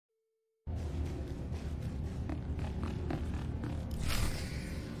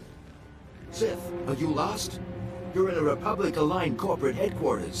Sith, are you lost? You're in a Republic-aligned corporate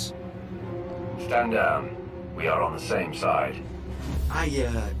headquarters. Stand down. We are on the same side.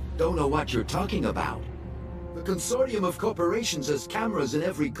 I don't know what you're talking about. The consortium of corporations has cameras in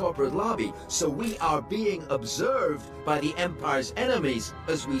every corporate lobby, so we are being observed by the Empire's enemies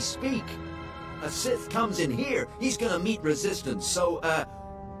as we speak. A Sith comes in here, he's gonna meet resistance, so,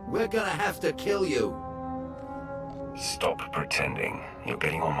 we're gonna have to kill you. Stop pretending. You're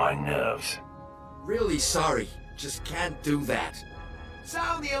getting on my nerves. Really sorry, just can't do that.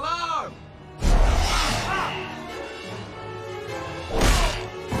 Sound the alarm!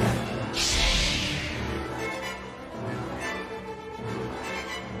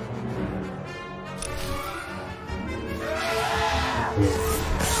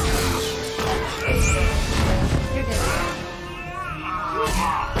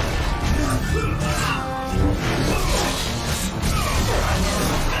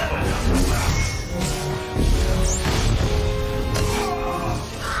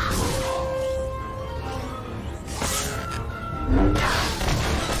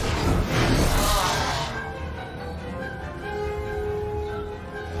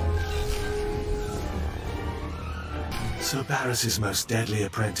 So Barris's most deadly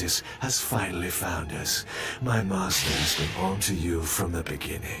apprentice has finally found us. My master has been on to you from the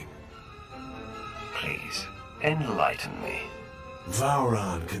beginning. Please, enlighten me.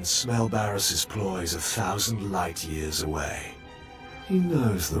 Vowrawn can smell Barris's ploys 1,000 light years away. He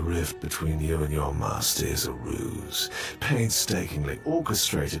knows the rift between you and your master is a ruse, painstakingly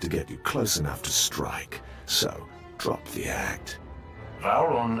orchestrated to get you close enough to strike. So, drop the act.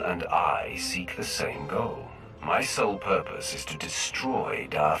 Vowrawn and I seek the same goal. My sole purpose is to destroy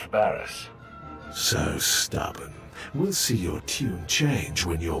Darth Barris. So stubborn. We'll see your tune change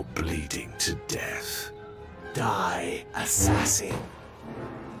when you're bleeding to death. Die, assassin.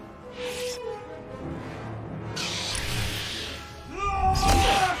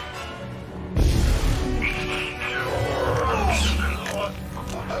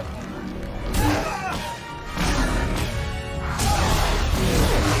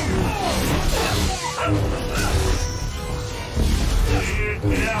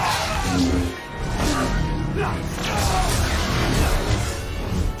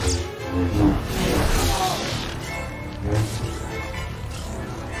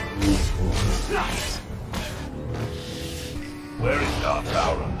 Where is Darth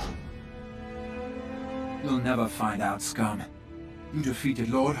Vowrawn? You'll never find out, scum. You defeated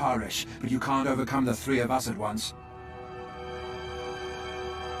Lord Harish, but you can't overcome the three of us at once.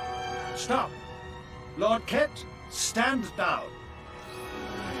 Stop! Lord Kett, stand down.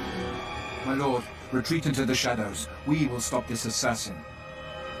 My lord, retreat into the shadows. We will stop this assassin.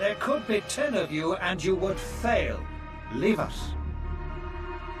 There could be 10 of you and you would fail. Leave us.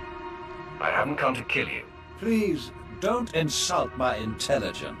 I haven't come to kill you. Please, don't insult my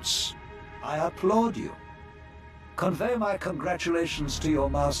intelligence. I applaud you. Convey my congratulations to your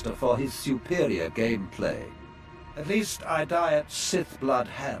master for his superior gameplay. At least I die at Sith blood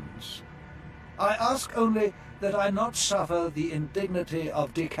hands. I ask only that I not suffer the indignity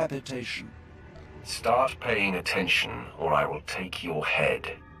of decapitation. Start paying attention, or I will take your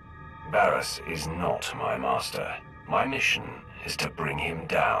head. Barris is not my master. My mission is to bring him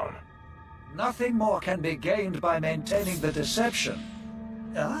down. Nothing more can be gained by maintaining the deception.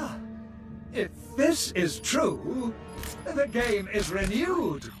 Ah, if this is true, the game is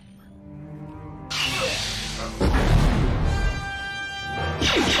renewed.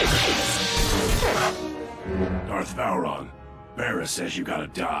 Darth Vowrawn, Barris says you gotta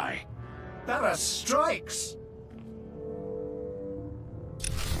die. Barris strikes!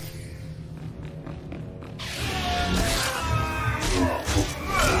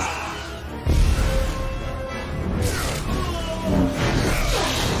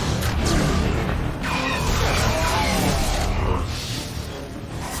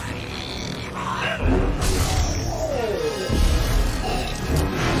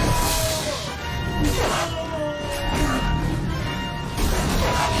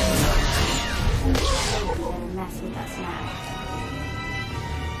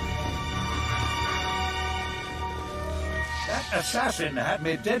 That assassin had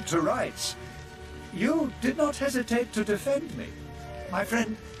me dead to rights. You did not hesitate to defend me. My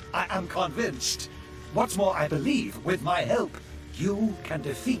friend, I am convinced. What's more, I believe, with my help, you can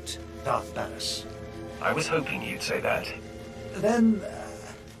defeat Darth Barris. I was hoping you'd say that. Then,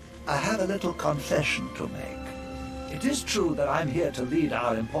 I have a little confession to make. It is true that I'm here to lead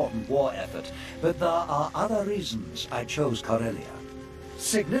our important war effort, but there are other reasons I chose Corellia.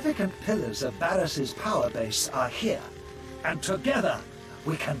 Significant pillars of Barris's power base are here, and together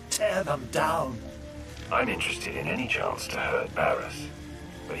we can tear them down. I'm interested in any chance to hurt Barris,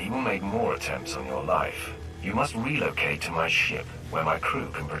 but he will make more attempts on your life. You must relocate to my ship, where my crew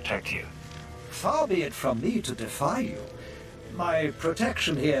can protect you. Far be it from me to defy you. My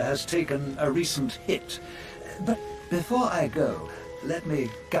protection here has taken a recent hit. But before I go, let me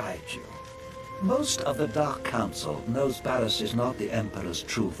guide you. Most of the Dark Council knows Barris is not the Emperor's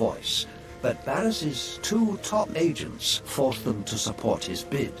true voice, but Barris's two top agents forced them to support his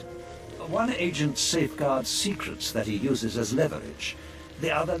bid. One agent safeguards secrets that he uses as leverage.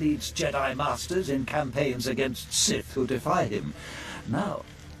 The other leads Jedi Masters in campaigns against Sith who defy him. Now,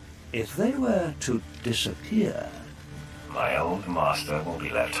 if they were to disappear... My old master will be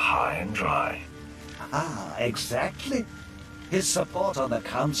left high and dry. Ah, exactly. His support on the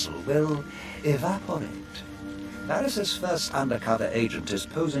Council will evaporate. Barris's first undercover agent is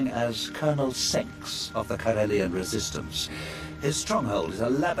posing as Colonel Senks of the Corellian Resistance. His stronghold is a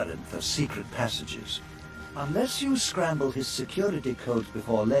labyrinth of secret passages. Unless you scramble his security codes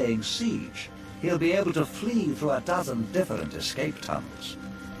before laying siege, he'll be able to flee through a dozen different escape tunnels.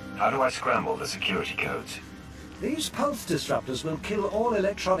 How do I scramble the security codes? These pulse disruptors will kill all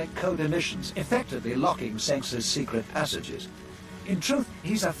electronic code emissions, effectively locking Senks's secret passages. In truth,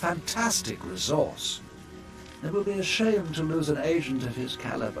 he's a fantastic resource. It will be a shame to lose an agent of his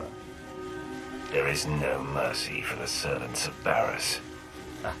caliber. There is no mercy for the servants of Barris.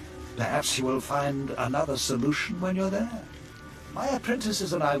 Perhaps you will find another solution when you're there. My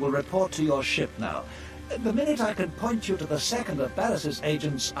apprentices and I will report to your ship now. The minute I can point you to the second of Barris's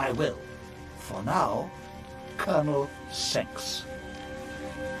agents, I will. For now, Colonel Senks.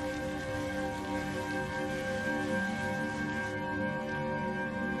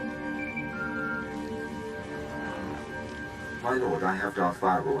 My lord, I have Darth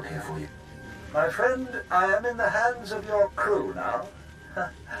Vowrawn here for you. My friend, I am in the hands of your crew now.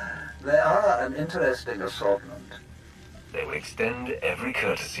 They are an interesting assortment. They will extend every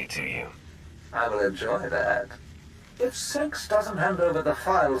courtesy to you. I will enjoy that. If Senks doesn't hand over the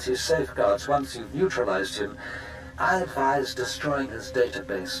files he safeguards once you've neutralized him, I advise destroying his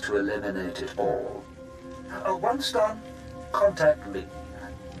database to eliminate it all. Once done, contact me.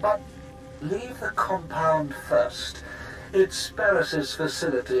 But leave the compound first. It's Barris's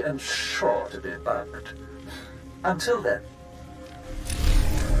facility and sure to be bugged. Until then,